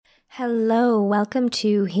Hello, welcome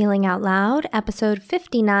to Healing Out Loud, episode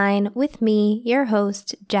 59, with me, your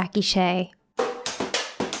host, Jackie Shea.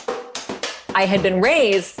 I had been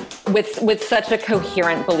raised with such a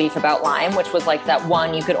coherent belief about Lyme, which was like that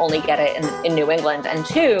one, you could only get it in New England, and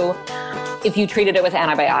two, if you treated it with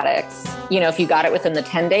antibiotics, if you got it within the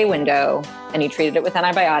 10-day window and you treated it with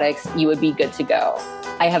antibiotics, you would be good to go.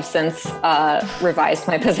 I have since revised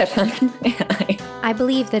my position. I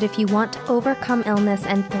believe that if you want to overcome illness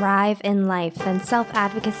and thrive in life, then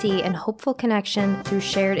self-advocacy and hopeful connection through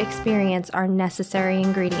shared experience are necessary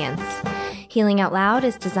ingredients. Healing Out Loud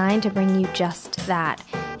is designed to bring you just that.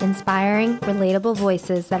 Inspiring, relatable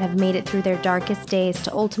voices that have made it through their darkest days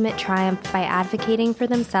to ultimate triumph by advocating for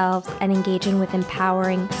themselves and engaging with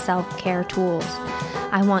empowering self-care tools.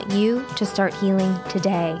 I want you to start healing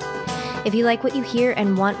today. If you like what you hear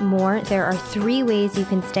and want more, there are 3 ways you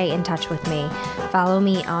can stay in touch with me. Follow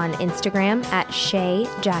me on Instagram at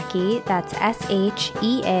SheaJackie, that's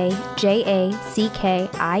SheaJackie.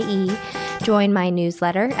 Join my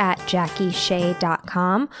newsletter at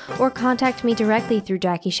JackieShea.com or contact me directly through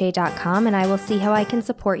JackieShea.com and I will see how I can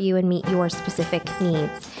support you and meet your specific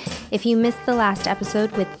needs. If you missed the last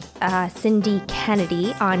episode with Cindy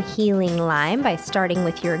Kennedy on healing Lyme by starting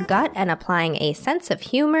with your gut and applying a sense of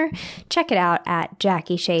humor, check it out at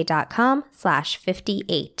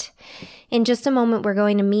JackieShea.com/58. In just a moment, we're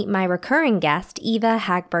going to meet my recurring guest, Eva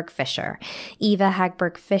Hagberg Fisher. Eva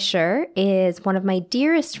Hagberg Fisher is one of my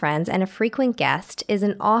dearest friends and a frequent guest, is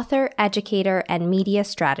an author, educator, and media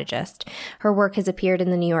strategist. Her work has appeared in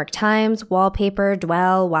the New York Times, Wallpaper,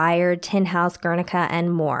 Dwell, Wired, Tin House, Guernica,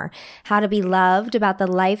 and more. How to Be Loved About the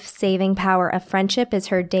Life-Saving Power of Friendship is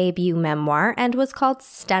her debut memoir and was called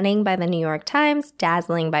stunning by the New York Times,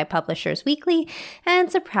 dazzling by Publishers Weekly, and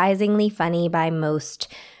surprisingly funny by most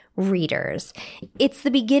readers. It's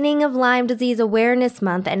the beginning of Lyme Disease Awareness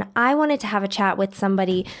Month, and I wanted to have a chat with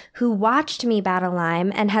somebody who watched me battle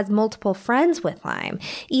Lyme and has multiple friends with Lyme.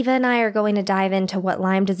 Eva and I are going to dive into what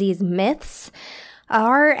Lyme disease myths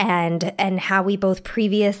are and how we both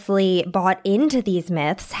previously bought into these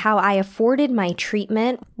myths, how I afforded my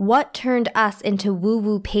treatment, what turned us into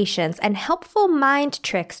woo-woo patients, and helpful mind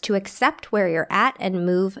tricks to accept where you're at and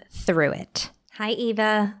move through it. Hi,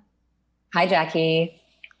 Eva. Hi, Jackie.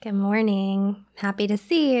 Good morning. Happy to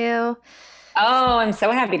see you. Oh, I'm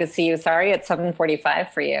so happy to see you. Sorry, it's 7:45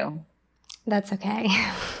 for you. That's okay.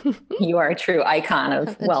 You are a true icon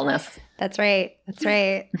of wellness. That's right. That's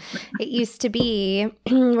right. It used to be,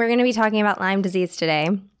 we're going to be talking about Lyme disease today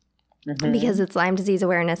because it's Lyme Disease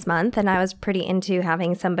Awareness Month. And I was pretty into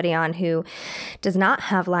having somebody on who does not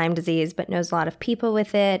have Lyme disease, but knows a lot of people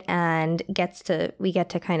with it and we get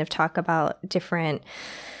to kind of talk about different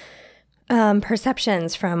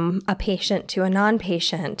perceptions from a patient to a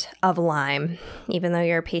non-patient of Lyme, even though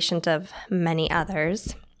you're a patient of many other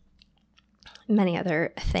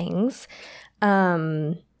things.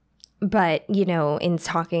 But, in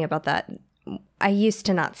talking about that, I used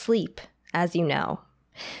to not sleep, as you know.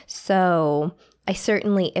 So I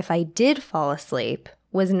certainly, if I did fall asleep,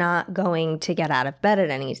 was not going to get out of bed at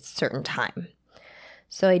any certain time.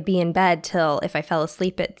 So I'd be in bed till, if I fell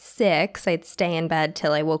asleep at 6, I'd stay in bed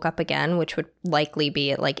till I woke up again, which would likely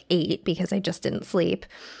be at like 8 because I just didn't sleep.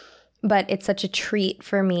 But it's such a treat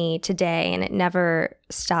for me today, and it never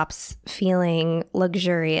stops feeling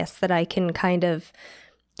luxurious that I can kind of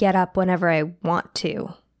get up whenever I want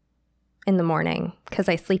to in the morning because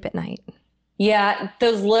I sleep at night. Yeah,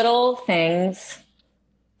 those little things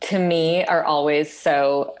to me are always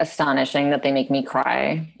so astonishing that they make me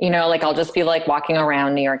cry. I'll just be like walking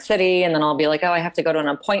around New York City and then I'll be like, oh, I have to go to an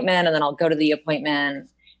appointment, and then I'll go to the appointment.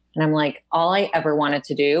 And I'm like, all I ever wanted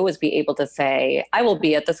to do was be able to say, I will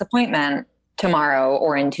be at this appointment tomorrow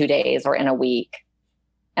or in 2 days or in a week.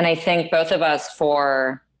 And I think both of us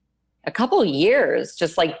for a couple years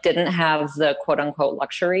just like didn't have the quote unquote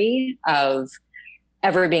luxury of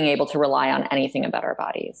ever being able to rely on anything about our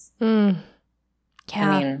bodies. Yeah.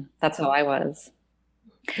 I mean, that's how I was.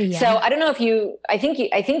 Yeah. So I don't know if I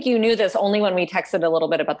think you knew this only when we texted a little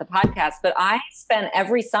bit about the podcast, but I spent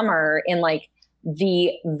every summer in like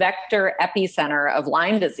the vector epicenter of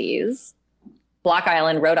Lyme disease, Block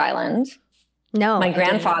Island, Rhode Island. No, my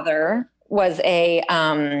grandfather was a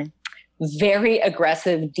very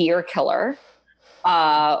aggressive deer killer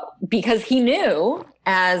because he knew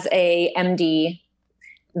as a MD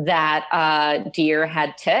that deer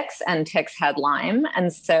had ticks and ticks had Lyme.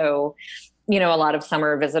 And so, a lot of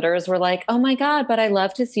summer visitors were like, oh my God, but I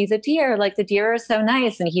love to see the deer. Like the deer are so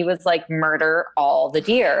nice. And he was like, murder all the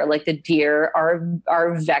deer. Like the deer are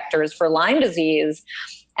vectors for Lyme disease.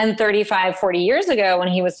 And 35, 40 years ago, when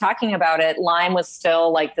he was talking about it, Lyme was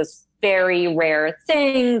still like this very rare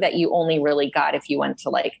thing that you only really got if you went to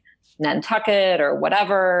like Nantucket or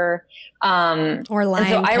whatever. Or Lyme,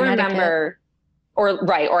 so I Connecticut. remember,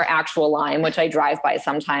 or actual Lyme, which I drive by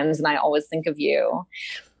sometimes, and I always think of you.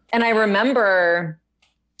 And I remember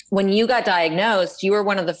when you got diagnosed, you were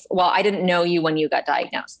one of the, well, I didn't know you when you got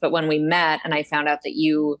diagnosed, but when we met and I found out that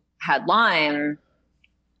you had Lyme,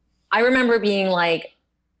 I remember being like,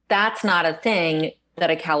 that's not a thing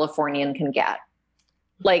that a Californian can get.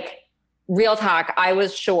 Like, real talk, I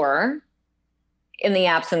was sure, in the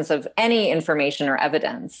absence of any information or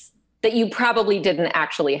evidence, that you probably didn't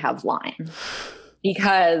actually have Lyme,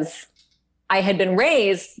 because I had been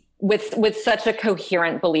raised with such a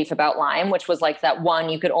coherent belief about Lyme, which was like that, one,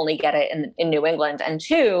 you could only get it in New England, and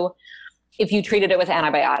two, if you treated it with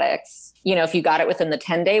antibiotics, you know, if you got it within the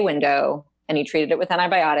 10-day window and you treated it with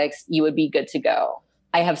antibiotics, you would be good to go.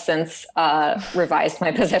 I have since revised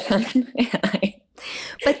my position.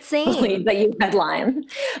 But same. That you had Lyme.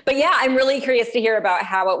 But yeah, I'm really curious to hear about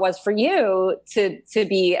how it was for you to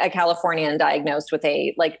be a Californian diagnosed with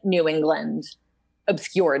a like New England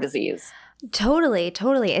obscure disease. Totally.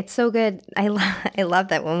 It's so good. I love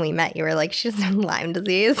that when we met, you were like, she has Lyme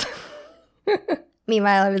disease.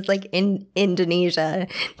 Meanwhile, I was like in Indonesia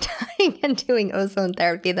dying and doing ozone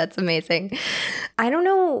therapy. That's amazing. I don't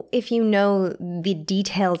know if you know the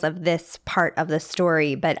details of this part of the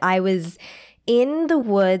story, but I was in the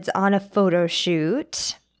woods on a photo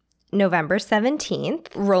shoot November 17th,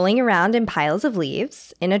 rolling around in piles of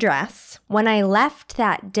leaves in a dress. When I left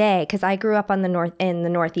that day, because I grew up in the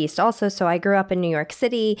Northeast also, so I grew up in New York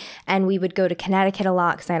City, and we would go to Connecticut a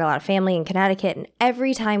lot because I had a lot of family in Connecticut, and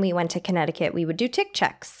every time we went to Connecticut, we would do tick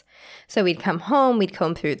checks. So we'd come home, we'd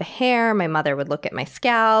comb through the hair, my mother would look at my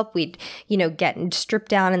scalp, we'd, get stripped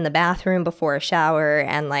down in the bathroom before a shower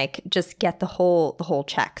and like just get the whole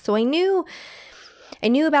check. So I knew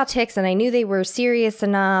about ticks, and I knew they were serious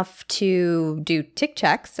enough to do tick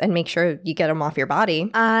checks and make sure you get them off your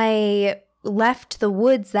body. I left the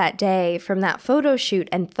woods that day from that photo shoot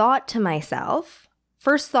and thought to myself,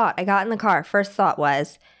 first thought, I got in the car, first thought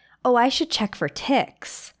was, oh, I should check for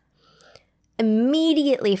ticks.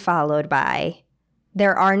 Immediately followed by,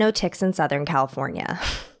 there are no ticks in Southern California.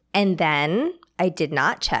 And then I did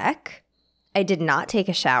not check. I did not take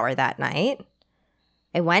a shower that night.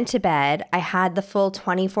 I went to bed. I had the full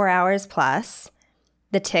 24 hours plus.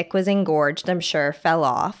 The tick was engorged, I'm sure, fell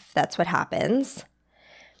off. That's what happens.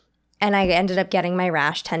 And I ended up getting my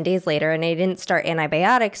rash 10 days later, and I didn't start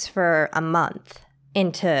antibiotics for a month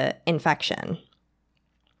into infection.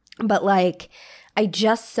 But like, I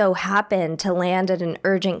just so happened to land at an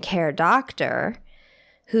urgent care doctor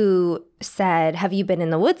who said, have you been in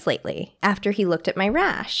the woods lately? After he looked at my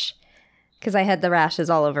rash. Because I had the rashes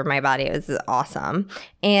all over my body. It was awesome.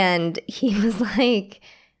 And he was like,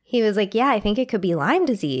 yeah, I think it could be Lyme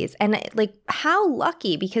disease. And like, how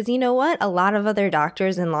lucky, because you know what? A lot of other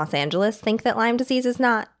doctors in Los Angeles think that Lyme disease is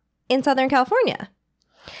not in Southern California.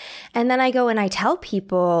 And then I go and I tell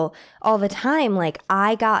people all the time, like,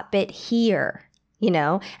 I got bit here,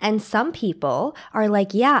 and some people are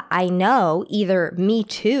like, yeah, I know, either me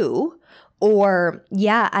too, or,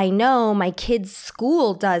 yeah, I know my kid's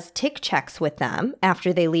school does tick checks with them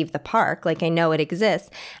after they leave the park. Like, I know it exists.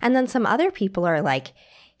 And then some other people are like,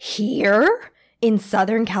 here in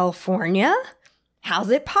Southern California? How's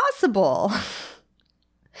it possible?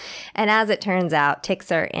 And as it turns out,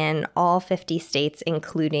 ticks are in all 50 states,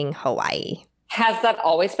 including Hawaii. Has that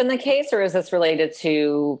always been the case, or is this related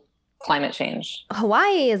to climate change?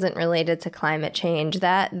 Hawaii isn't related to climate change.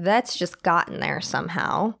 That's just gotten there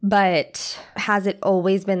somehow. But has it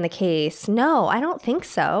always been the case? No, I don't think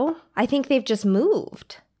so. I think they've just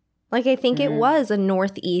moved. Like, I think it was a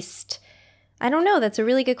Northeast. I don't know. That's a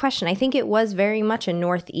really good question. I think it was very much a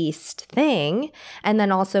Northeast thing, and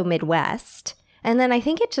then also Midwest. And then I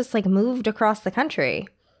think it just like moved across the country.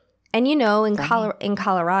 And in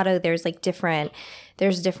Colorado, there's different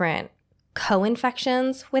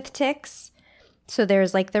co-infections with ticks. So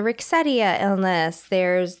there's like the Rickettsia illness,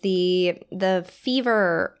 there's the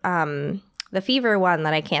fever one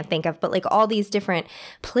that I can't think of, but like all these different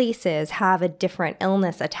places have a different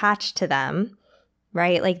illness attached to them,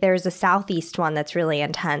 right? Like there's a Southeast one that's really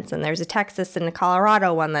intense, and there's a Texas and a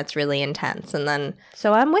Colorado one that's really intense. And then,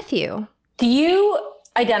 so I'm with you. Do you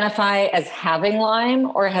identify as having Lyme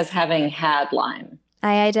or as having had Lyme?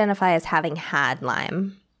 I identify as having had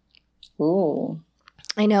Lyme. Ooh.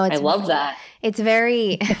 I know. I love that. It's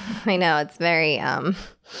very, I know, it's very,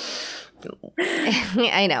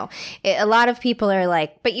 I know. A lot of people are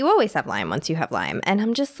like, but you always have Lyme once you have Lyme. And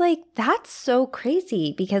I'm just like, that's so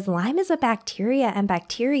crazy because Lyme is a bacteria and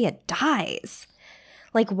bacteria dies.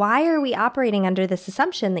 Like, why are we operating under this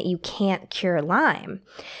assumption that you can't cure Lyme?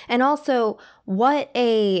 And also, what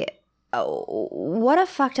a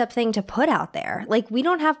fucked up thing to put out there. Like,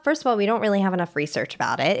 first of all, we don't really have enough research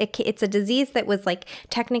about it. It's a disease that was like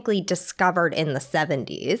technically discovered in the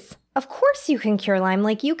 70s. Of course you can cure Lyme.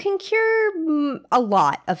 Like, you can cure a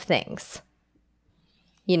lot of things,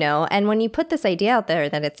 you know? And when you put this idea out there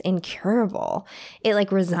that it's incurable, it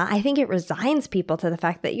like I think it resigns people to the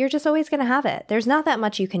fact that you're just always going to have it. There's not that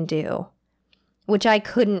much you can do, which I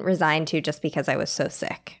couldn't resign to just because I was so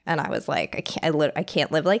sick. And I was like, I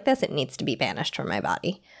can't live like this. It needs to be banished from my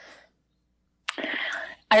body.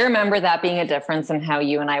 I remember that being a difference in how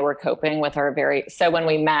you and I were coping with so when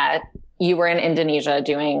we met, you were in Indonesia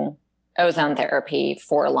doing ozone therapy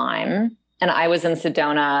for Lyme, and I was in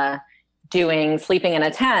Sedona doing sleeping in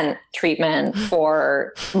a tent treatment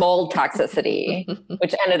for mold toxicity,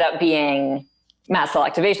 which ended up being mast cell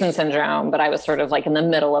activation syndrome. But I was sort of like in the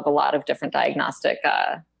middle of a lot of different diagnostic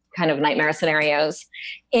kind of nightmare scenarios.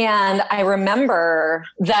 And I remember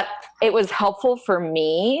that it was helpful for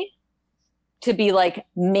me to be like,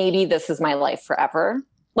 maybe this is my life forever.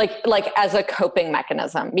 Like as a coping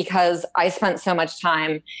mechanism, because I spent so much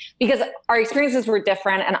time, because our experiences were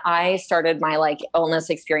different. And I started my like illness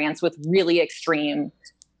experience with really extreme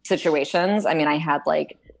situations. I mean, I had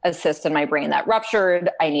like a cyst in my brain that ruptured.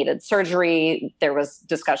 I needed surgery. There was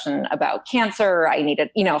discussion about cancer. I needed,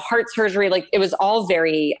 heart surgery. Like it was all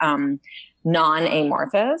very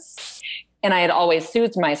non-amorphous. And I had always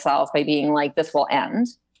soothed myself by being like, this will end.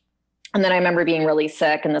 And then I remember being really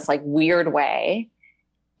sick in this like weird way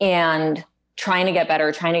and trying to get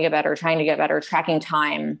better, tracking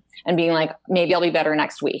time and being like, maybe I'll be better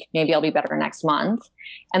next week. Maybe I'll be better next month.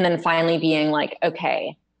 And then finally being like,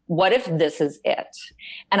 okay, what if this is it?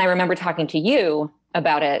 And I remember talking to you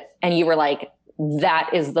about it and you were like, that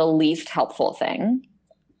is the least helpful thing.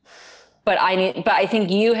 But I think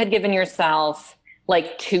you had given yourself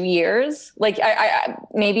like 2 years. Like I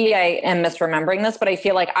maybe I am misremembering this, but I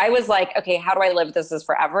feel like I was like, okay, how do I live with this as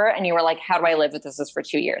forever? And you were like, how do I live with this as for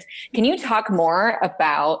 2 years? Can you talk more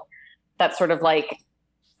about that sort of like,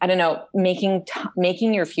 I don't know,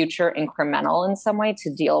 making your future incremental in some way to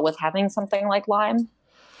deal with having something like Lyme?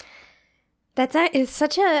 That's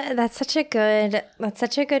such a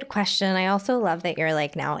good question. I also love that you're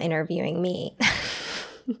like now interviewing me.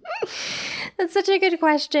 That's such a good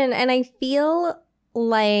question. And I feel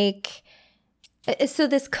like, so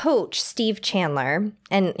this coach, Steve Chandler,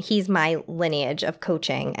 and he's my lineage of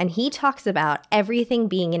coaching, and he talks about everything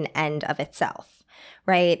being an end of itself,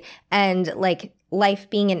 right? And like life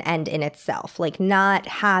being an end in itself, like not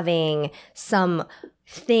having some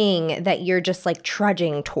thing that you're just like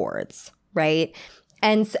trudging towards, right?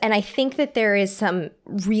 And I think that there is some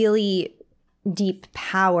really deep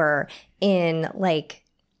power in like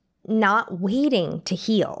not waiting to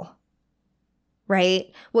heal,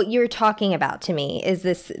 right? What you're talking about to me is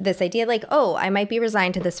this idea like, oh, I might be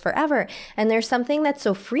resigned to this forever. And there's something that's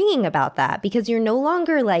so freeing about that because you're no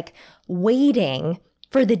longer like waiting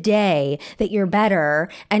for the day that you're better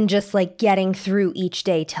and just like getting through each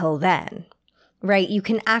day till then, right? You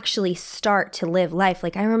can actually start to live life.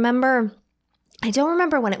 Like I don't remember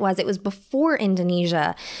when it was before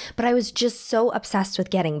Indonesia, but I was just so obsessed with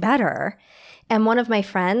getting better. And one of my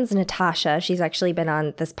friends, Natasha, she's actually been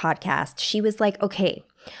on this podcast. She was like, okay,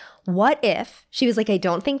 what if, she was like, I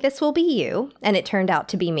don't think this will be you. And it turned out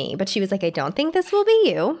to be me. But she was like, I don't think this will be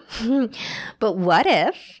you. But what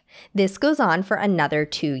if this goes on for another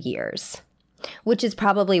 2 years? Which is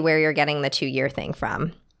probably where you're getting the 2-year thing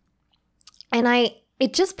from. And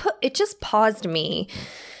it just paused me.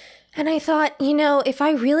 And I thought, if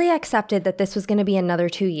I really accepted that this was going to be another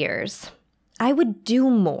 2 years, I would do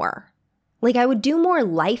more. Like I would do more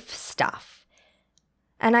life stuff.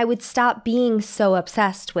 And I would stop being so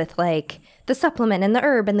obsessed with like the supplement and the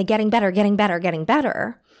herb and the getting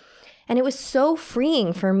better. And it was so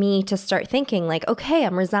freeing for me to start thinking like, okay,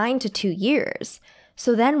 I'm resigned to 2 years.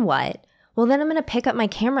 So then what? Well, then I'm going to pick up my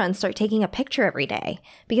camera and start taking a picture every day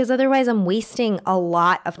because otherwise I'm wasting a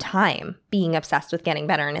lot of time being obsessed with getting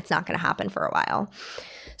better and it's not going to happen for a while.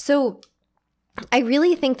 So I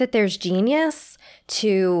really think that there's genius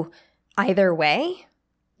to either way,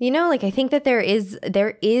 like I think that there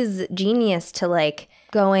is genius to like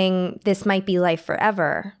going, this might be life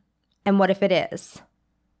forever. And what if it is?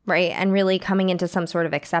 Right. And really coming into some sort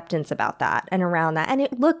of acceptance about that and around that. And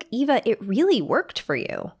look, Eva, it really worked for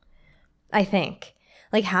you. I think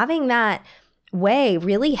like having that way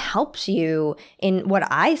really helps you in what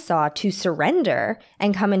I saw to surrender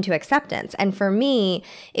and come into acceptance. And for me,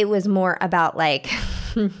 it was more about like,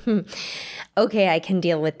 okay, I can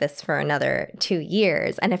deal with this for another 2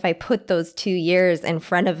 years. And if I put those 2 years in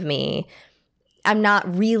front of me, I'm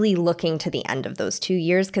not really looking to the end of those 2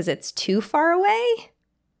 years because it's too far away.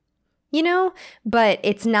 But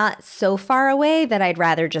it's not so far away that I'd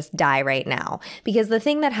rather just die right now. Because the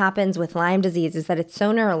thing that happens with Lyme disease is that it's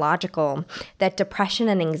so neurological that depression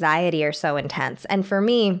and anxiety are so intense. And for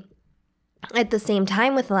me, at the same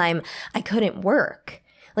time with Lyme, I couldn't work.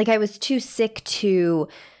 Like I was too sick to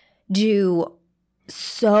do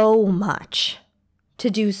so much,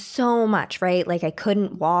 right? Like I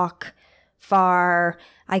couldn't walk far.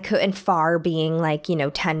 I couldn't far being like,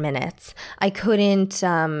 10 minutes. I couldn't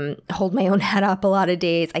hold my own head up a lot of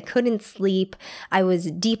days. I couldn't sleep. I was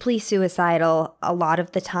deeply suicidal a lot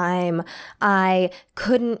of the time. I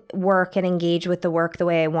couldn't work and engage with the work the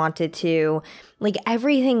way I wanted to. Like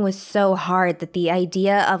everything was so hard that the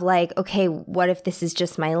idea of like, okay, what if this is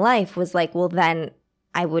just my life was like, well, then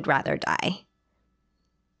I would rather die.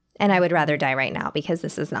 And I would rather die right now because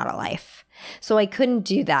this is not a life. So I couldn't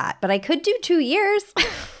do that, but I could do 2 years.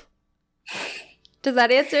 Does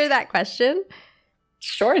that answer that question?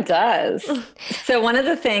 Sure does. So one of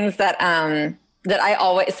the things that I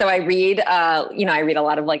always, so I read, I read a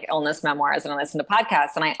lot of like illness memoirs and I listen to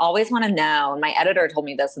podcasts, and I always want to know, and my editor told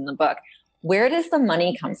me this in the book, where does the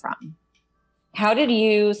money come from? How did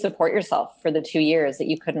you support yourself for the 2 years that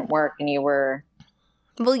you couldn't work and you were...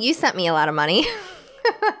 Well, you sent me a lot of money.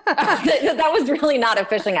 That was really not a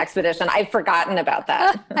fishing expedition. I've forgotten about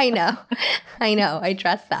that. I know. I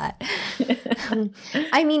trust that.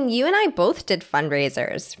 I mean, you and I both did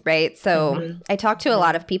fundraisers, right? So I talked to a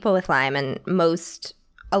lot of people with Lyme, and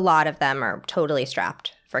a lot of them are totally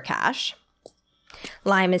strapped for cash.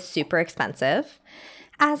 Lyme is super expensive,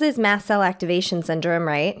 as is mast cell activation syndrome,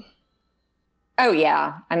 right? Oh,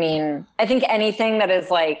 yeah. I mean, I think anything that is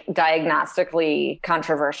like diagnostically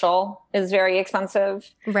controversial is very expensive.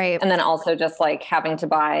 Right. And then also just like having to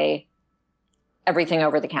buy everything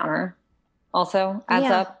over the counter also adds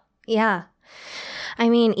up. Yeah. I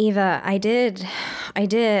mean, Eva, I did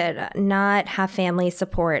not have family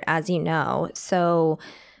support, as you know. So,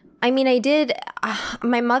 I mean,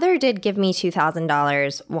 my mother did give me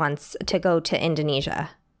 $2,000 once to go to Indonesia,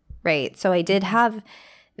 right? So I did have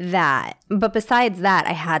that. But besides that,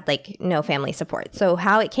 I had like no family support. So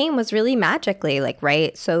how it came was really magically, like,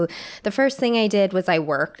 right? So the first thing I did was I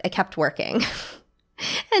kept working.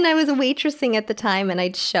 And I was waitressing at the time, and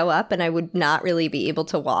I'd show up and I would not really be able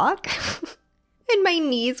to walk. And my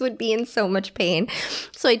knees would be in so much pain.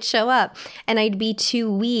 So I'd show up and I'd be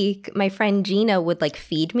too weak. My friend Gina would like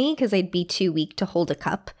feed me because I'd be too weak to hold a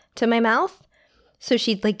cup to my mouth. So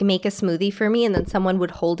she'd like make a smoothie for me, and then someone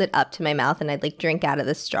would hold it up to my mouth and I'd like drink out of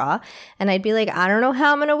the straw. And I'd be like, I don't know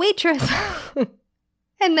how I'm going to waitress.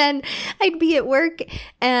 And then I'd be at work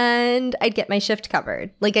and I'd get my shift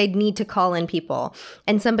covered. Like I'd need to call in people.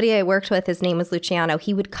 And somebody I worked with, his name was Luciano,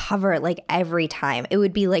 he would cover it like every time. It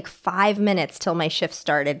would be like 5 minutes till my shift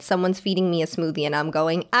started. Someone's feeding me a smoothie and I'm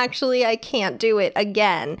going, actually, I can't do it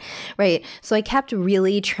again. Right. So I kept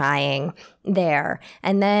really trying there.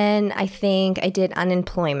 And then I think I did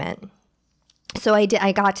unemployment. So I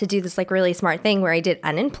got to do this like really smart thing where I did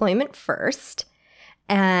unemployment first.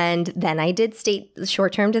 And then I did state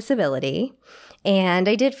short-term disability, and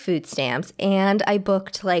I did food stamps, and I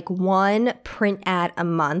booked like one print ad a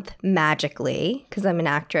month magically because I'm an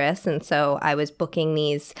actress. And so I was booking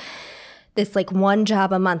this like one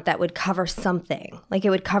job a month that would cover something. Like it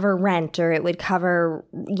would cover rent, or it would cover,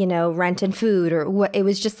 rent and food, or what. It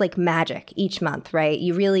was just like magic each month, right?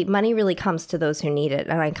 Money really comes to those who need it.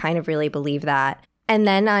 And I kind of really believe that. And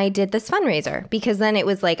then I did this fundraiser because then it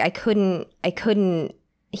was like I couldn't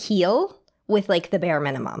heal with like the bare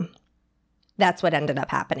minimum. That's what ended up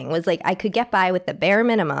happening, was like I could get by with the bare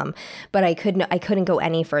minimum, but I couldn't go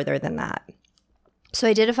any further than that. So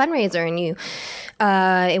I did a fundraiser,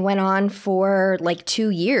 and it went on for like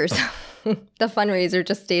 2 years. The fundraiser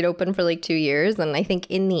just stayed open for like 2 years. And I think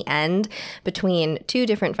in the end, between two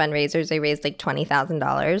different fundraisers, I raised like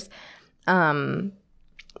 $20,000. And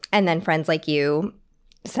then friends like you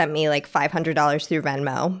sent me like $500 through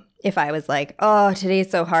Venmo. If I was like, oh,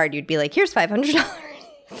 today's so hard, you'd be like, here's $500.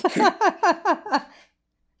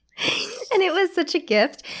 And it was such a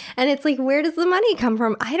gift. And it's like, where does the money come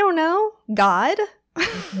from? I don't know. God.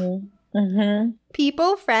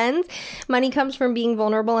 People, friends. Money comes from being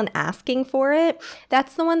vulnerable and asking for it.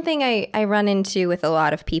 That's the one thing I run into with a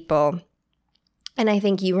lot of people. And I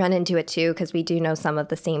think you run into it too, because we do know some of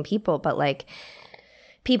the same people. But like,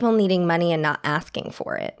 people needing money and not asking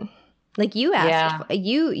for it. Like you asked,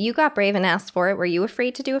 you got brave and asked for it. Were you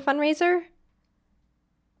afraid to do a fundraiser?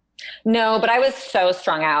 No, but I was so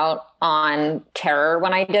strung out on terror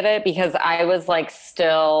when I did it because I was like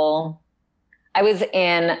I was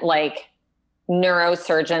in like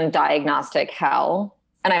neurosurgeon diagnostic hell.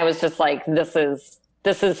 And I was just like, this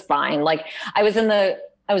is fine. Like I was in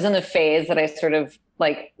the phase that I sort of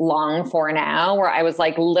like long for now, where I was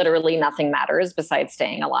like, literally nothing matters besides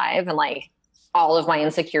staying alive. And like all of my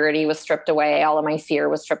insecurity was stripped away. All of my fear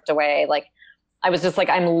was stripped away. Like I was just like,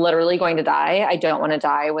 I'm literally going to die. I don't want to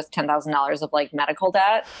die with $10,000 of like medical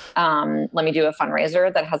debt. Let me do a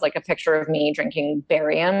fundraiser that has like a picture of me drinking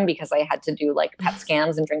barium because I had to do like PET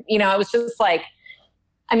scans and drink, it was just like,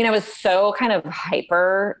 I was so kind of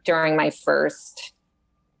hyper during my first,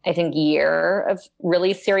 I think, year of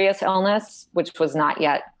really serious illness, which was not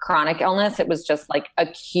yet chronic illness. It was just like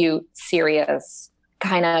acute, serious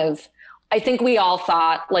kind of, I think we all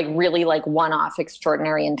thought like really like one-off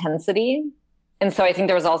extraordinary intensity. And so I think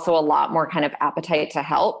there was also a lot more kind of appetite to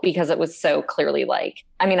help because it was so clearly like,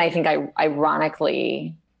 I think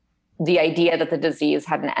ironically, the idea that the disease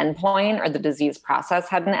had an endpoint or the disease process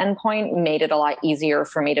had an endpoint made it a lot easier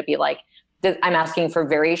for me to be like, I'm asking for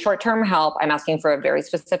very short-term help. I'm asking for a very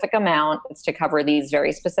specific amount. It's to cover these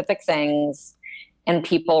very specific things. And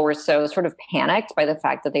people were so sort of panicked by the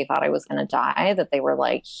fact that they thought I was going to die that they were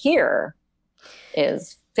like, here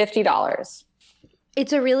is $50.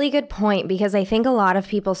 It's a really good point because I think a lot of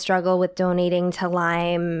people struggle with donating to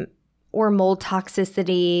Lyme or mold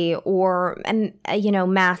toxicity or,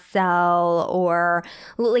 mast cell or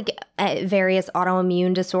like various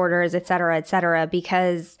autoimmune disorders, et cetera,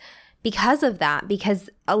 because of that. Because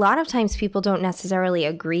a lot of times people don't necessarily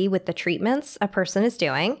agree with the treatments a person is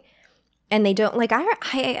doing. And they don't, like,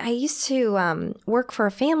 I used to work for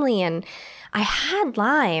a family and I had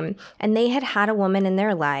Lyme and they had a woman in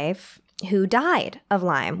their life who died of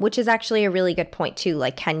Lyme, which is actually a really good point too.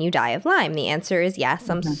 Like, can you die of Lyme? The answer is yes.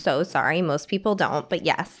 I'm so sorry. Most people don't, but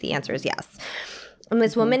yes, the answer is yes. And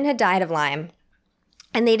this woman had died of Lyme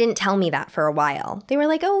and they didn't tell me that for a while. They were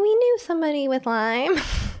like, oh, we knew somebody with Lyme.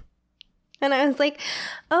 And I was like,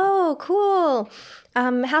 oh, cool.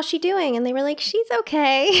 How's she doing? And they were like, she's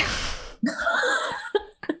okay.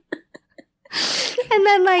 And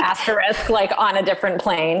then like asterisk, like on a different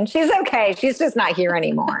plane. She's okay. She's just not here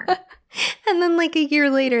anymore. And then like a year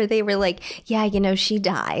later, they were like, yeah, she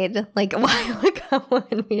died like a while ago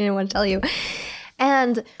and we didn't want to tell you.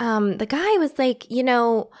 And the guy was like,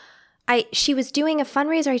 she was doing a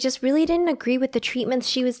fundraiser. I just really didn't agree with the treatments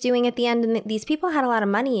she was doing at the end. And these people had a lot of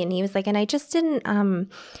money. And he was like, and I just didn't,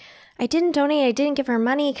 I didn't donate. I didn't give her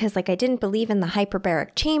money because like I didn't believe in the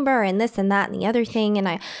hyperbaric chamber and this and that and the other thing.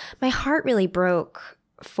 And my heart really broke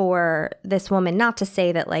for this woman. Not to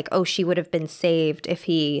say that like, oh, she would have been saved if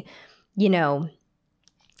he,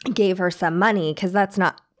 gave her some money, because that's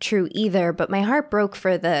not true either. But my heart broke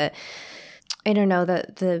for the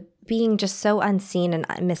being just so unseen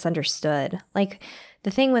and misunderstood. Like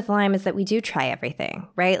the thing with Lyme is that we do try everything,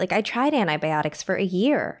 right? Like I tried antibiotics for a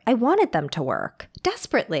year. I wanted them to work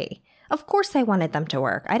desperately. Of course I wanted them to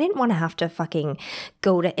work. I didn't want to have to fucking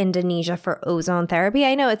go to Indonesia for ozone therapy.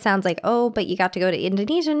 I know it sounds like, oh, but you got to go to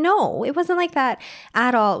Indonesia. No, it wasn't like that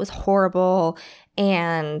at all. It was horrible.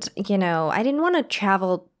 And, I didn't want to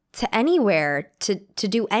travel to anywhere to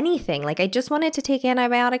do anything. Like I just wanted to take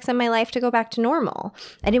antibiotics in my life to go back to normal.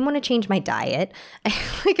 I didn't want to change my diet.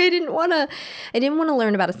 I didn't want to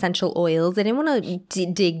learn about essential oils. I didn't want to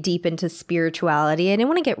dig deep into spirituality. I didn't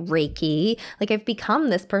want to get Reiki. Like I've become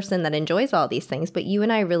this person that enjoys all these things, but you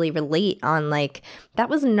and I really relate on like, that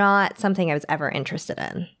was not something I was ever interested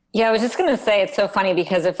in. Yeah, I was just going to say, it's so funny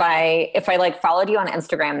because if I like followed you on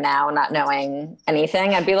Instagram now, not knowing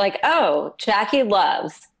anything, I'd be like, oh, Jackie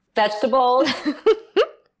loves vegetables,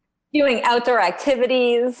 doing outdoor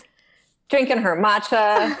activities, drinking her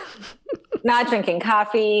matcha, not drinking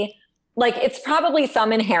coffee. Like it's probably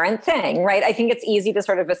some inherent thing, right? I think it's easy to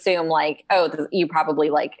sort of assume like, oh, you probably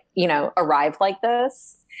like, arrived like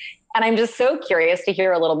this. And I'm just so curious to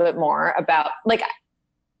hear a little bit more about like,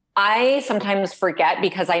 I sometimes forget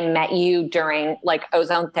because I met you during like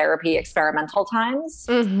ozone therapy experimental times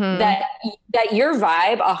that your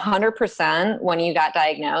vibe 100% when you got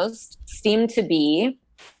diagnosed seemed to be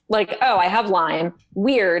like, oh, I have Lyme.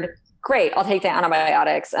 Weird. Great. I'll take the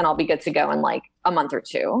antibiotics and I'll be good to go in like a month or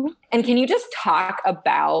two. And can you just talk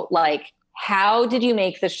about like, how did you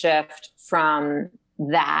make the shift from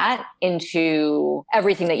that into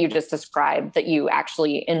everything that you just described that you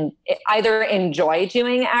actually either enjoy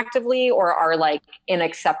doing actively or are like in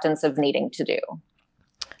acceptance of needing to do?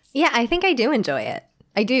 Yeah, I think I do enjoy it.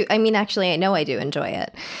 I do. I mean, actually, I know I do enjoy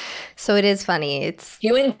it. So it is funny. It's do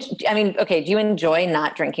you enjoy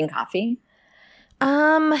not drinking coffee?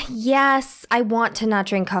 Yes, I want to not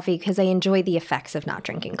drink coffee because I enjoy the effects of not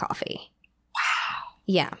drinking coffee. Wow.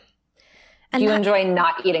 Yeah. And do you enjoy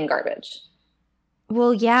not eating garbage?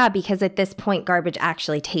 Well, yeah, because at this point, garbage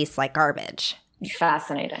actually tastes like garbage.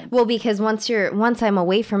 Fascinating. Well, because once I'm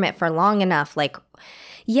away from it for long enough, like,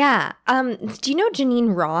 yeah. Do you know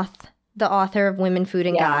Janine Roth, the author of Women, Food,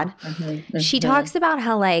 and God? Mm-hmm, mm-hmm. She talks about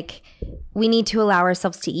how, like, we need to allow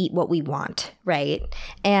ourselves to eat what we want, right?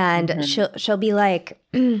 And she'll be like,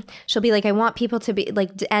 I want people to be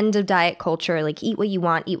like, end of diet culture, like, eat what you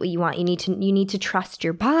want, eat what you want. You need to trust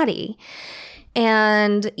your body.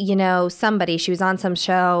 And, you know, she was on some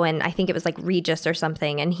show, and I think it was like Regis or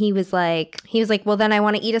something. And he was like, well, then I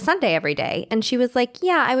want to eat a sundae every day. And she was like,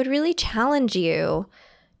 yeah, I would really challenge you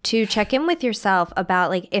to check in with yourself about,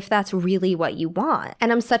 like, if that's really what you want.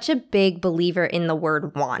 And I'm such a big believer in the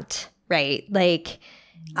word want, right? Like,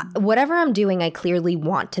 whatever I'm doing, I clearly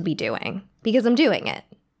want to be doing because I'm doing it.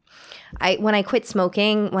 When I quit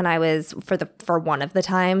smoking, when I was, for one of the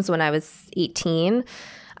times when I was 18,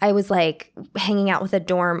 I was like hanging out with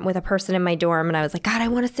a person in my dorm, and I was like, God, I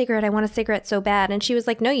want a cigarette so bad. And she was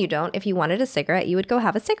like, no, you don't. If you wanted a cigarette, you would go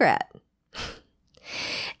have a cigarette.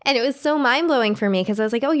 And it was so mind-blowing for me because I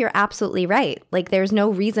was like, oh, you're absolutely right. Like, there's no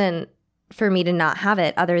reason for me to not have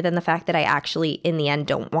it other than the fact that I actually, in the end,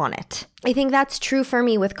 don't want it. I think that's true for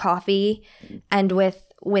me with coffee and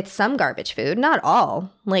with some garbage food. Not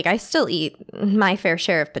all. Like, I still eat my fair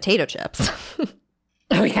share of potato chips.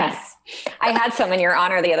 Oh, yes. I had some in your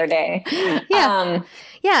honor the other day. Yeah.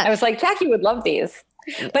 I was like, Jackie would love these.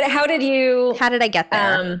 But how did I get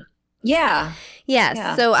there? Yeah.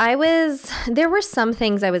 So there were some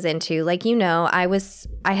things I was into. Like, you know,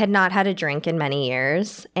 I had not had a drink in many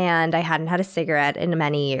years, and I hadn't had a cigarette in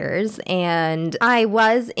many years. And I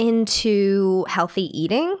was into healthy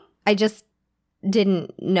eating. I just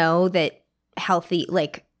didn't know that healthy,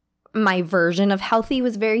 like, my version of healthy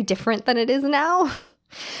was very different than it is now.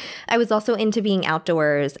 I was also into being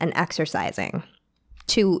outdoors and exercising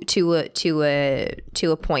to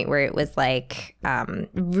a point where it was like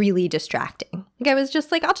really distracting. Like, I was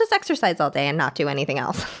just like, I'll just exercise all day and not do anything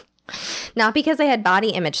else. Not because I had body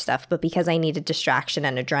image stuff, but because I needed distraction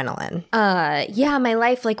and adrenaline. My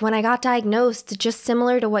life, like, when I got diagnosed, just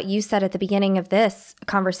similar to what you said at the beginning of this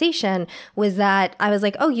conversation, was that I was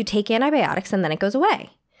like, oh, you take antibiotics and then it goes away.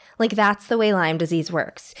 Like, that's the way Lyme disease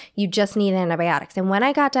works. You just need antibiotics. And when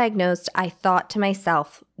I got diagnosed, I thought to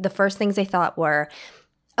myself, the first things I thought were,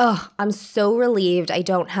 oh, I'm so relieved I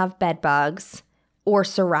don't have bed bugs or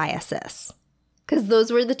psoriasis. Because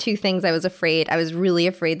those were the two things I was afraid. I was really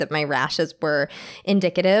afraid that my rashes were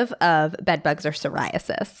indicative of bed bugs or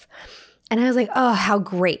psoriasis. And I was like, oh, how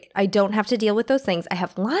great. I don't have to deal with those things. I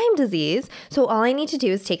have Lyme disease, so all I need to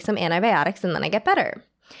do is take some antibiotics and then I get better.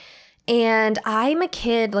 And I'm a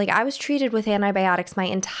kid, like, I was treated with antibiotics my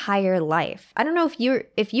entire life. I don't know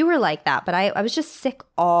if you were like that, but I was just sick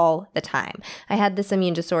all the time. I had this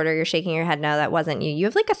immune disorder. You're shaking your head. No, that wasn't you. You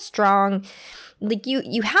have like a strong, like,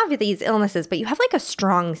 you have these illnesses, but you have like a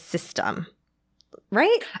strong system,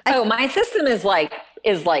 right? My system is like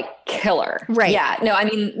killer. Right. Yeah. No, I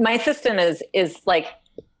mean, my system is like,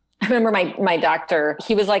 I remember my doctor,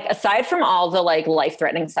 he was like, aside from all the like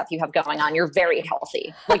life-threatening stuff you have going on, you're very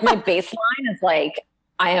healthy. Like, my baseline is like,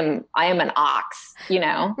 I am an ox, you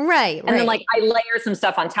know? Right. And then, like, I layer some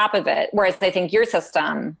stuff on top of it. Whereas I think your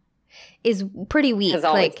system is pretty weak. Has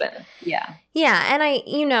always been. Yeah. Yeah. And I,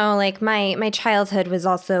 you know, like, my childhood was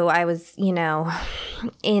also, I was, you know,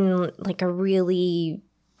 in like a really,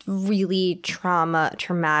 really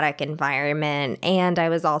traumatic environment. And I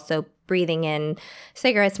was also breathing in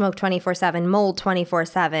cigarette smoke 24/7, mold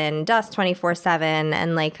 24/7, dust 24/7,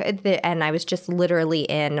 and I was just literally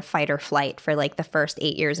in fight or flight for like the first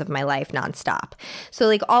 8 years of my life nonstop. So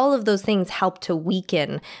like all of those things helped to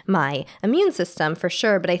weaken my immune system for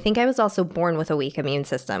sure, but I think I was also born with a weak immune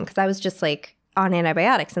system because I was just like on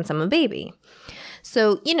antibiotics since I'm a baby.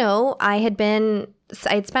 So, you know, I had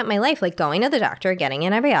spent my life like going to the doctor, getting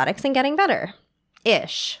antibiotics and getting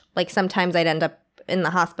better-ish. Like sometimes I'd end up in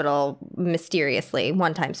the hospital mysteriously,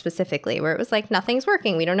 one time specifically, where it was like, nothing's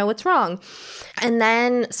working. We don't know what's wrong. And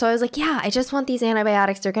then, so I was like, yeah, I just want these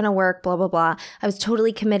antibiotics. They're going to work, blah, blah, blah. I was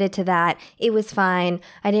totally committed to that. It was fine.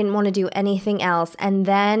 I didn't want to do anything else. And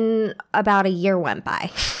then about a year went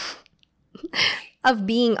by of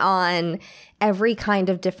being on every kind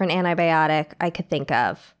of different antibiotic I could think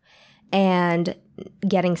of and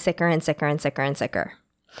getting sicker and sicker and sicker and sicker.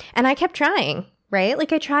 And I kept trying. Right?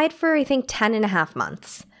 Like I tried for, I think, 10 and a half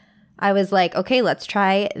months. I was like, okay, let's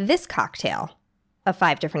try this cocktail of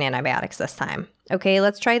 5 different antibiotics this time. Okay,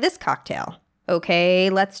 let's try this cocktail. Okay,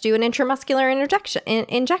 let's do an intramuscular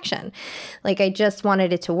injection. Like, I just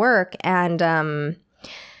wanted it to work. And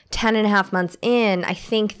 10 and a half months in, I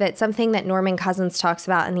think that something that Norman Cousins talks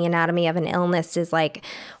about in The Anatomy of an Illness is like,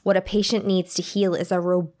 what a patient needs to heal is a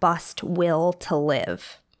robust will to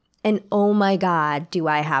live. And oh my God, do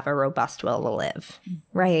I have a robust will to live,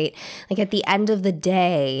 right? Like, at the end of the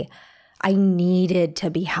day, I needed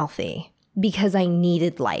to be healthy because I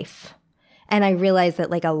needed life. And I realized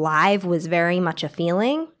that like alive was very much a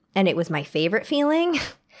feeling, and it was my favorite feeling.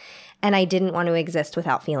 And I didn't want to exist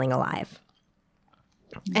without feeling alive.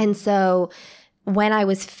 And so when I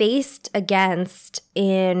was faced against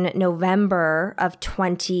in November of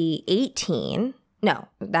 2018, no,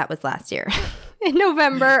 that was last year. In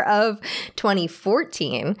November of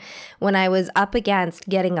 2014, when I was up against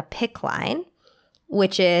getting a PICC line,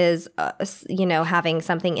 which is, having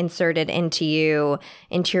something inserted into your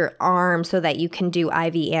arm so that you can do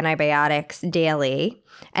IV antibiotics daily.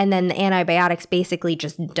 And then the antibiotics basically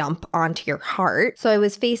just dump onto your heart. So I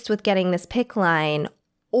was faced with getting this PICC line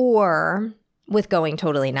or with going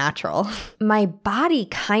totally natural. My body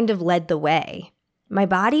kind of led the way. My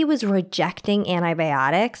body was rejecting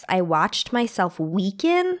antibiotics. I watched myself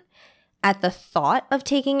weaken at the thought of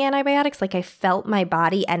taking antibiotics. Like, I felt my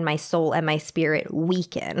body and my soul and my spirit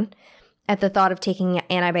weaken at the thought of taking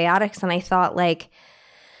antibiotics. And I thought, like,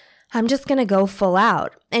 I'm just going to go full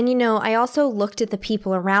out. And, I also looked at the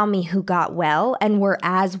people around me who got well and were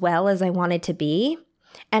as well as I wanted to be.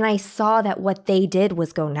 And I saw that what they did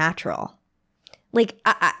was go natural. Like,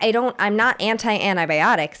 I'm not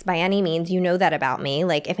anti-antibiotics by any means. You know that about me.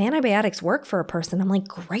 Like, if antibiotics work for a person, I'm like,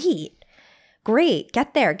 great,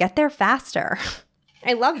 get there faster.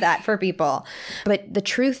 I love that for people. But the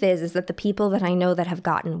truth is that the people that I know that have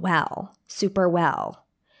gotten well, super well,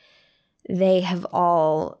 they have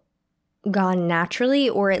all gone naturally,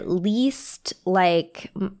 or at least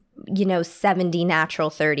 70 natural,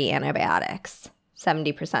 30 antibiotics,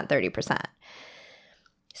 70%, 30%.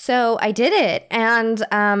 So I did it. And,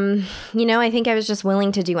 I think I was just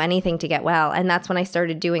willing to do anything to get well. And that's when I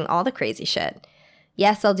started doing all the crazy shit.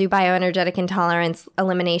 Yes, I'll do bioenergetic intolerance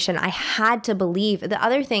elimination. I had to believe. The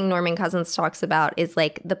other thing Norman Cousins talks about is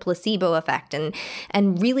like the placebo effect and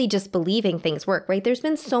really just believing things work, right? There's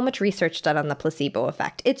been so much research done on the placebo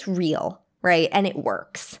effect. It's real, right? And it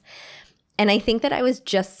works. And I think that I was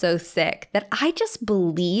just so sick that I just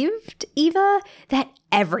believed, Eva, that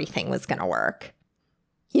everything was going to work.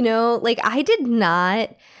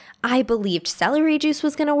 I believed celery juice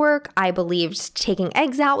was going to work. I believed taking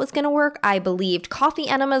eggs out was going to work. I believed coffee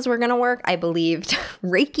enemas were going to work. I believed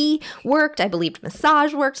Reiki worked. I believed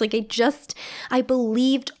massage worked. I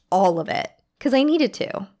believed all of it because I needed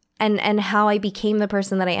to. And how I became the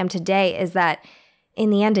person that I am today is that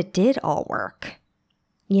in the end, it did all work.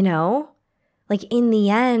 In the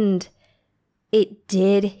end, it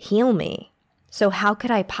did heal me. So how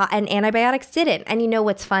could and antibiotics didn't. And you know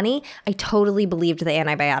what's funny? I totally believed the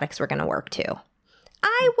antibiotics were going to work too.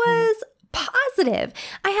 I was positive.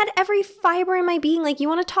 I had every fiber in my being. Like, you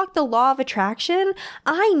want to talk the law of attraction?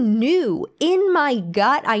 I knew in my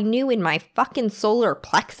gut, I knew in my fucking solar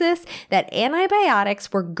plexus that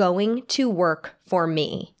antibiotics were going to work for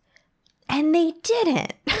me. And they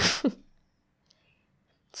didn't.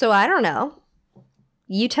 So I don't know.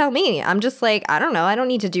 You tell me. I'm just like, I don't know. I don't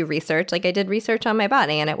need to do research. Like, I did research on my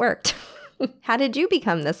body and it worked. How did you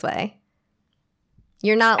become this way?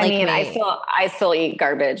 You're not like me. I still eat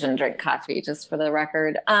garbage and drink coffee, just for the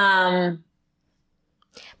record. But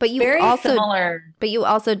you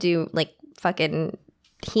also do like fucking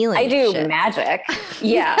healing. I do shit. Magic.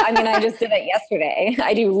 Yeah. I just did it yesterday.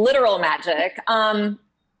 I do literal magic. Kind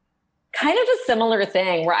of a similar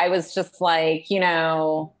thing where I was just like,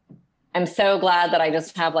 I'm so glad that I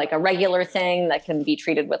just have like a regular thing that can be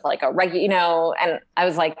treated with like a regular, and I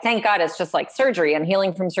was like, thank God it's just like surgery and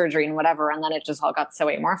healing from surgery and whatever. And then it just all got so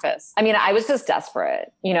amorphous. I was just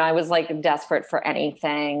desperate. I was like desperate for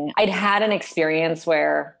anything. I'd had an experience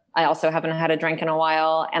where I also haven't had a drink in a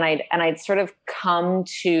while. And I'd sort of come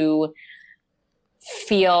to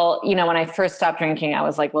feel, when I first stopped drinking, I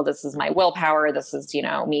was like, well, this is my willpower. This is,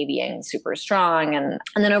 me being super strong. And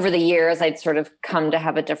then over the years, I'd sort of come to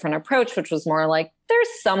have a different approach, which was more like,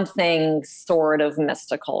 there's something sort of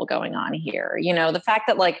mystical going on here. The fact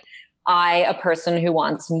that like a person who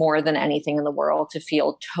wants more than anything in the world to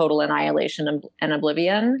feel total annihilation and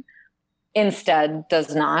oblivion instead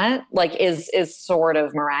does not, like, is sort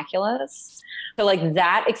of miraculous. So like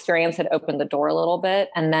that experience had opened the door a little bit.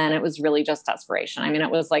 And then it was really just desperation. It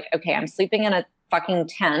was like, okay, I'm sleeping in a fucking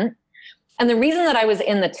tent And the reason that I was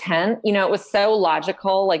in the tent, you know, it was so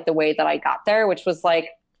logical, like the way that I got there, which was like,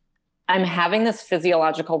 I'm having this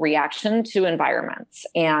physiological reaction to environments,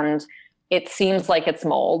 and it seems like it's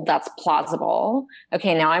mold. That's plausible.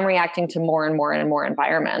 Okay, now I'm reacting to more and more and more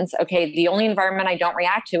environments. Okay, the only environment I don't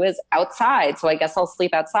react to is outside. So I guess I'll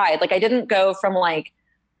sleep outside. Like I didn't go from like,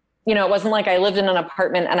 you know, it wasn't like I lived in an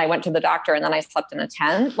apartment and I went to the doctor and then I slept in a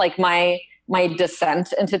tent. Like my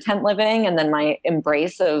descent into tent living and then my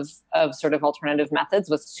embrace of sort of alternative methods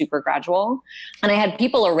was super gradual. And I had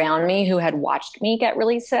people around me who had watched me get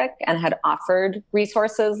really sick and had offered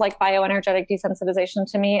resources like bioenergetic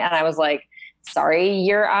desensitization to me. And I was like, sorry,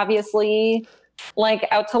 you're obviously like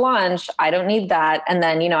out to lunch. I don't need that. And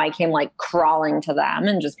then, you know, I came like crawling to them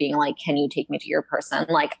and just being like, can you take me to your person?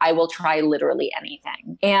 Like I will try literally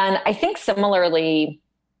anything. And I think similarly,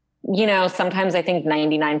 you know, sometimes I think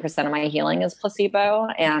 99% of my healing is placebo.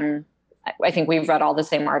 And I think we've read all the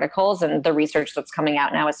same articles, and the research that's coming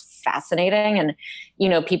out now is fascinating. And, you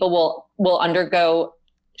know, people will undergo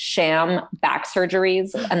sham back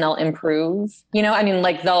surgeries and they'll improve, you know, I mean,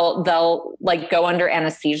 like they'll like go under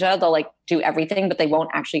anesthesia. They'll like do everything, but they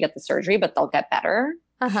won't actually get the surgery, but they'll get better.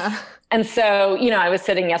 Uh-huh. And so, you know, I was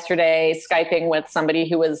sitting yesterday Skyping with somebody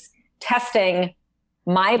who was testing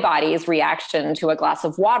my body's reaction to a glass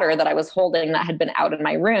of water that I was holding that had been out in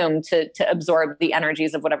my room to absorb the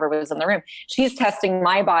energies of whatever was in the room. She's testing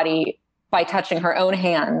my body by touching her own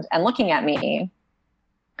hand and looking at me.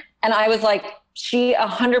 And I was like, she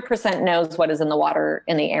 100% knows what is in the water,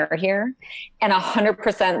 in the air here. And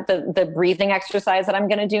 100% the breathing exercise that I'm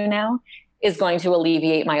going to do now is going to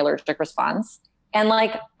alleviate my allergic response. And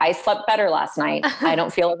like, I slept better last night. I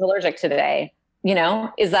don't feel as allergic today. You know,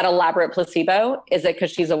 is that elaborate placebo? Is it because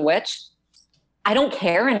she's a witch? I don't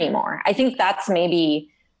care anymore. I think that's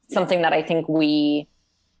maybe something that I think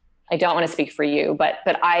I don't want to speak for you, but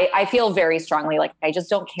I feel very strongly like I just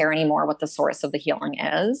don't care anymore what the source of the healing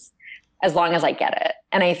is, as long as I get it.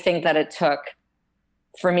 And I think that it took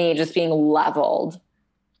for me just being leveled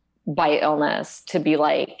by illness to be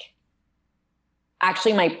like,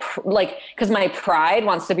 actually because my pride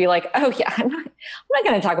wants to be like, oh yeah, I'm not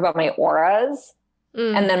going to talk about my auras.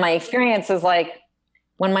 And then my experience is like,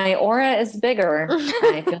 when my aura is bigger,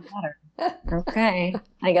 I feel better. Okay,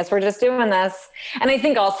 I guess we're just doing this. And I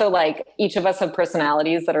think also like each of us have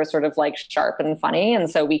personalities that are sort of like sharp and funny. And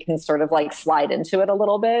so we can sort of like slide into it a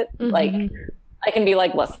little bit. Mm-hmm. Like I can be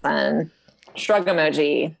like, listen, shrug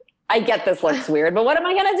emoji. I get this looks weird, but what am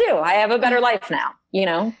I going to do? I have a better life now. You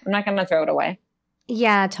know, I'm not going to throw it away.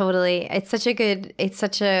 Yeah, totally. It's such a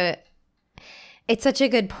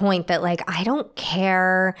good point that like, I don't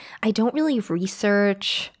care. I don't really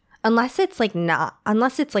research unless it's like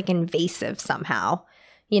invasive somehow,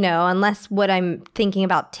 you know, unless what I'm thinking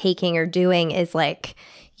about taking or doing is like,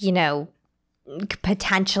 you know,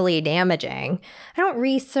 potentially damaging. I don't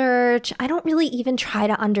research. I don't really even try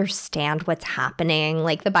to understand what's happening,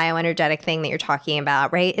 like the bioenergetic thing that you're talking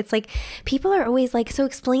about, right? It's like people are always like, so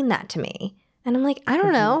explain that to me. And I'm like, I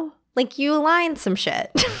don't know. Like you align some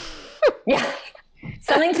shit. Yeah.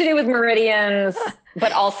 Something to do with meridians,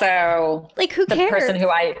 but also like who cares? The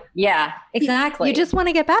person yeah, exactly. You just want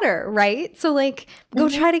to get better, right? So like go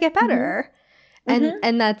try to get better.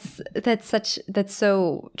 And that's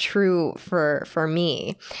so true for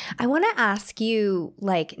me. I want to ask you,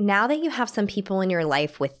 like, now that you have some people in your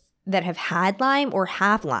life that have had Lyme or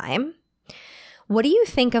have Lyme, what do you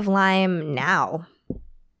think of Lyme now?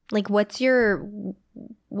 Like, what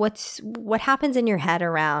happens in your head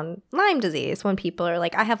around Lyme disease when people are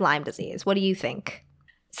like, I have Lyme disease? What do you think?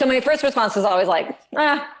 So my first response is always like,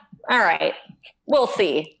 all right, we'll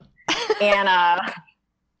see. And,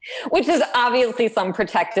 which is obviously some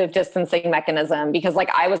protective distancing mechanism, because like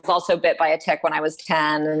I was also bit by a tick when I was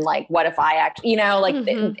 10, and like, what if I actually, you know, like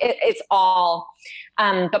it's all,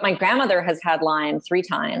 but my grandmother has had Lyme 3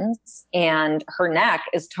 times and her neck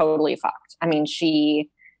is totally fucked. I mean, she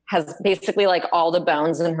has basically like all the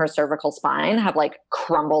bones in her cervical spine have like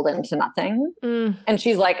crumbled into nothing. And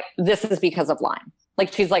she's like, this is because of Lyme.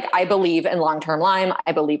 Like, she's like, I believe in long-term Lyme.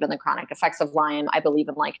 I believe in the chronic effects of Lyme. I believe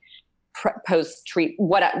in like post-treat,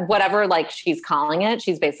 whatever, like she's calling it.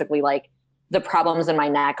 She's basically like, the problems in my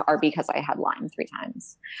neck are because I had Lyme 3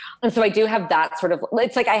 times. And so I do have that sort of,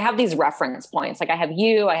 it's like, I have these reference points. Like I have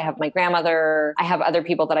you, I have my grandmother, I have other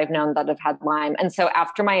people that I've known that have had Lyme. And so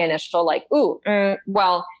after my initial like,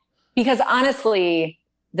 well, because honestly,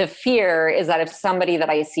 the fear is that if somebody that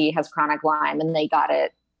I see has chronic Lyme and they got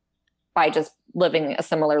it by just living a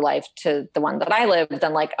similar life to the one that I lived,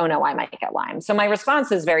 then like, oh no, I might get Lyme. So my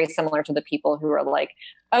response is very similar to the people who are like,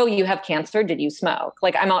 oh, you have cancer. Did you smoke?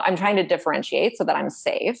 Like I'm trying to differentiate so that I'm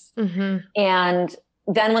safe. Mm-hmm. And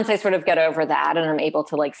then once I sort of get over that and I'm able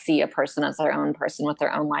to like see a person as their own person with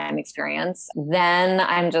their own Lyme experience, then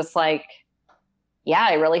I'm just like, yeah,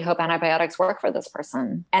 I really hope antibiotics work for this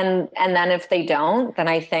person. And then if they don't, then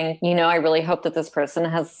I think, I really hope that this person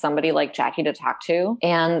has somebody like Jackie to talk to.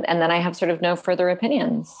 And then I have sort of no further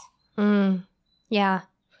opinions. Yeah.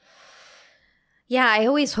 Yeah, I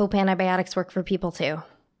always hope antibiotics work for people too.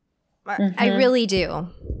 Mm-hmm. I really do.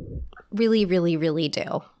 Really, really, really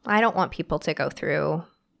do. I don't want people to go through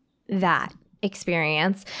that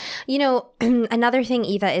experience. Another thing,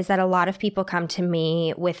 Eva, is that a lot of people come to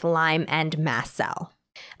me with Lyme and mast cell.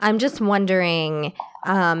 I'm just wondering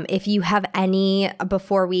if you have any,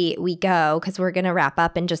 before we go, because we're going to wrap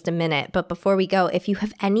up in just a minute, but before we go, if you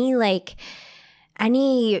have any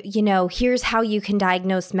here's how you can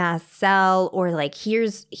diagnose mast cell, or like,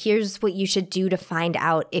 here's what you should do to find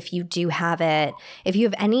out if you do have it. If you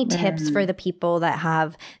have any tips for the people that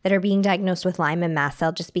are being diagnosed with Lyme and mast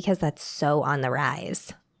cell, just because that's so on the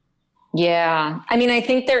rise. Yeah. I mean, I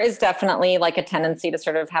think there is definitely like a tendency to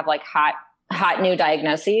sort of have like hot new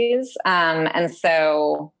diagnoses. And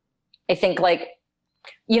so I think like,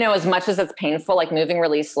 as much as it's painful, like moving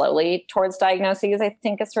really slowly towards diagnoses, I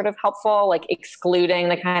think is sort of helpful, like excluding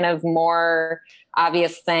the kind of more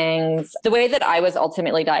obvious things. The way that I was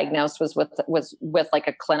ultimately diagnosed was with like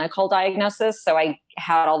a clinical diagnosis. So I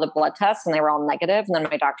had all the blood tests and they were all negative. And then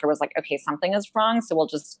my doctor was like, okay, something is wrong. So we'll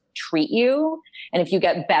just treat you. And if you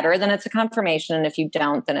get better, then it's a confirmation. And if you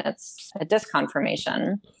don't, then it's a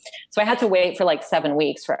disconfirmation. So I had to wait for like 7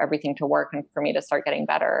 weeks for everything to work and for me to start getting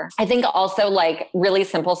better. I think also like really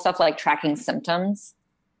simple stuff like tracking symptoms,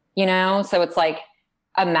 so it's like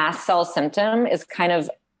a mast cell symptom is kind of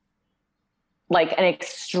like an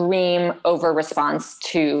extreme over response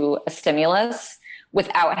to a stimulus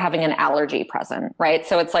without having an allergy present, right?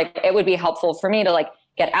 So it's like, it would be helpful for me to like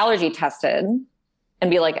get allergy tested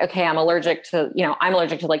and be like, okay, I'm allergic to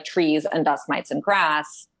like trees and dust mites and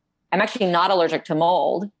grass. I'm actually not allergic to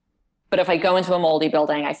mold, but if I go into a moldy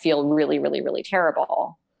building, I feel really, really, really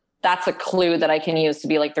terrible. That's a clue that I can use to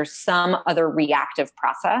be like, there's some other reactive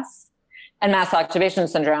process. And mast cell activation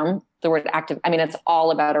syndrome, the word active, it's all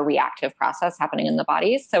about a reactive process happening in the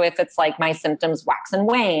body. So if it's like my symptoms wax and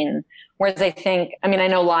wane, whereas I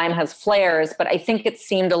know Lyme has flares, but I think it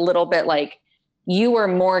seemed a little bit like you were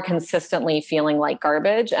more consistently feeling like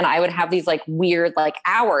garbage. And I would have these like weird like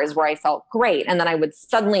hours where I felt great. And then I would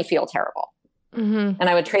suddenly feel terrible. Mm-hmm. And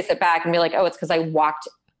I would trace it back and be like, oh, it's because I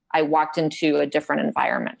walked into a different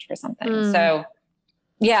environment or something. So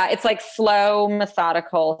yeah, it's like slow,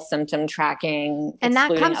 methodical symptom tracking. And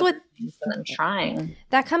that comes with trying.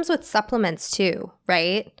 That comes with supplements too,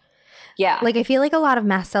 right? Yeah. Like I feel like a lot of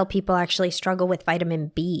mast cell people actually struggle with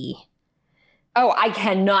vitamin B. Oh, I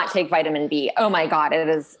cannot take vitamin B. Oh my God,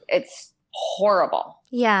 it's horrible.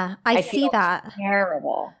 Yeah, I see that.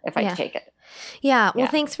 Terrible if I take it. Yeah. Well,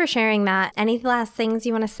 thanks for sharing that. Any last things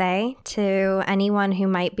you want to say to anyone who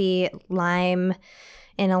might be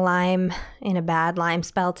in a bad Lyme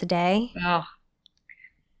spell today? Oh,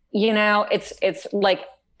 it's like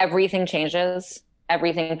everything changes,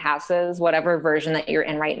 everything passes, whatever version that you're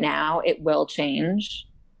in right now, it will change.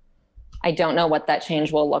 I don't know what that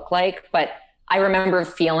change will look like, but I remember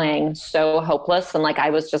feeling so hopeless and like I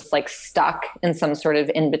was just like stuck in some sort of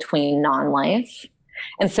in-between non-life.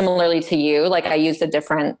 And similarly to you, like I used a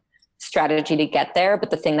different strategy to get there, but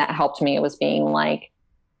the thing that helped me was being like,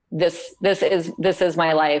 this is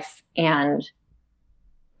my life and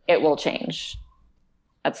it will change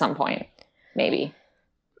at some point, maybe.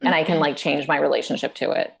 And I can like change my relationship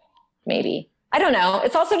to it, maybe. I don't know.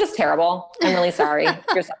 It's also just terrible. I'm really sorry if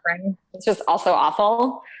you're suffering. It's just also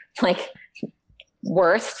awful, like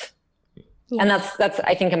worst. Yeah. And that's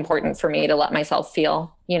I think important for me to let myself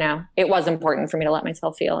feel, it was important for me to let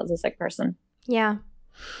myself feel as a sick person. Yeah.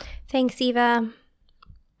 Thanks, Eva.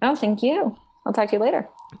 Oh, thank you. I'll talk to you later.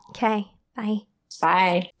 Okay. Bye.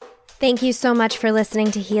 Bye. Thank you so much for listening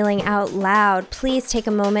to Healing Out Loud. Please take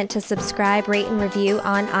a moment to subscribe, rate, and review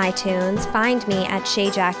on iTunes. Find me at Shay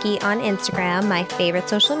Jackie on Instagram, my favorite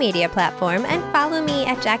social media platform, and follow me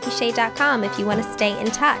at JackieShay.com if you want to stay in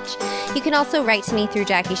touch. You can also write to me through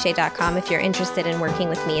JackieShay.com if you're interested in working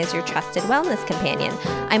with me as your trusted wellness companion.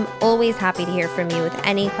 I'm always happy to hear from you with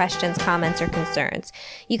any questions, comments, or concerns.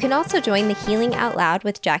 You can also join the Healing Out Loud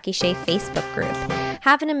with Jackie Shay Facebook group.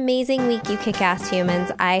 Have an amazing week, you kick-ass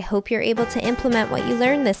humans. I hope you're able to implement what you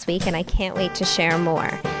learned this week, and I can't wait to share more.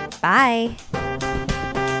 Bye.